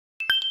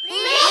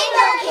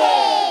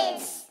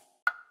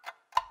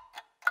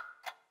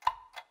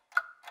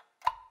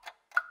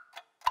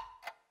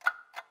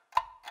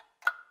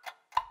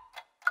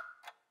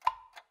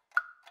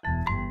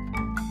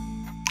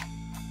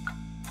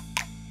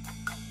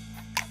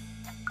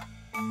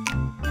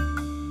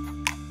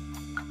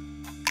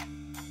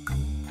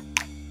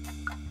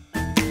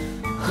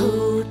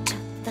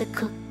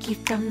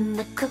cookie from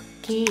the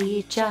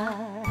cookie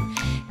jar.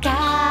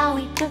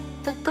 Cowy took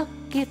the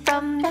cookie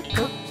from the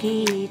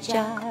cookie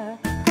jar.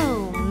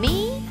 Who,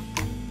 me?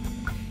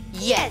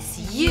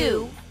 Yes,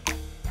 you.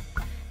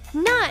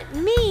 Not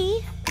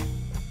me.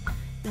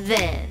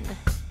 Then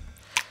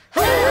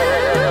who?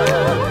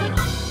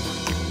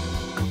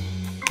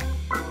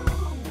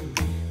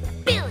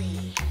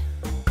 Billy.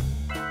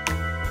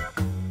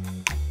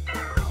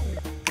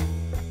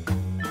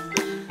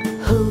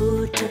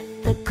 Who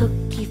took the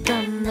cookie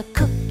from the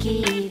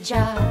cookie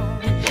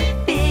jar?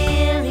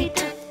 Billy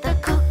took the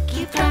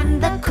cookie from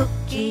the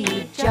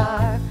cookie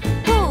jar.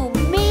 Who,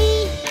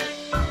 me?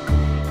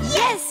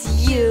 Yes,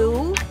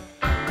 you.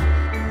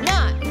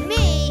 Not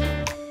me.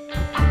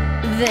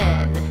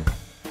 Then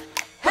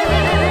who?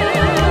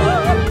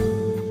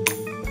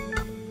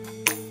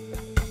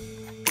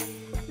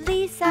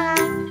 Lisa.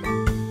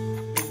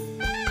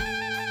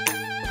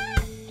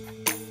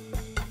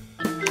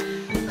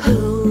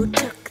 Who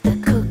took the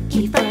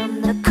cookie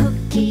from the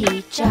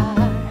cookie jar?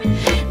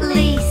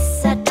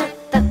 Lisa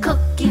took the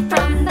cookie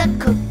from the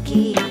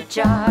cookie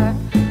jar.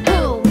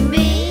 Who,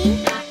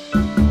 me?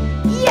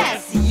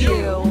 Yes,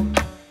 you.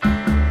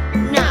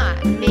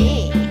 Not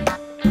me.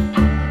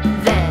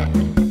 Then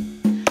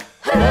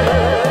who?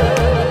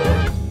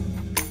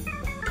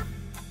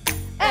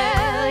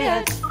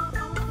 Elliot.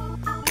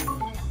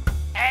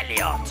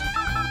 Elliot.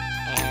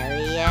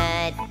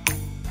 Elliot.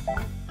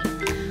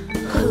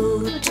 Who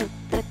took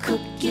the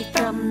cookie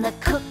from the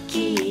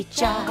cookie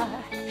jar?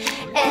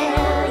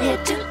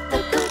 Elliot took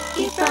the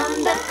cookie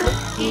from the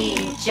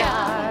cookie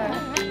jar.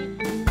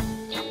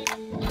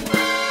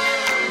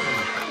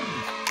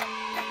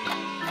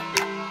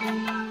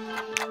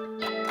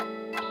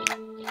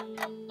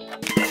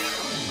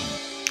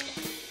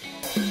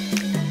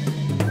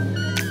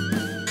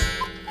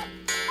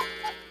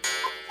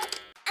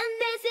 And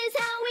this is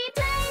how we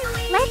play.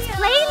 Let's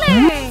play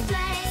learn.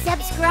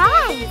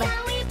 Subscribe.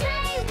 We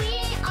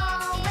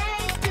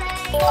always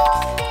play.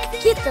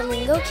 Get the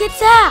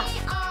Lingokids app.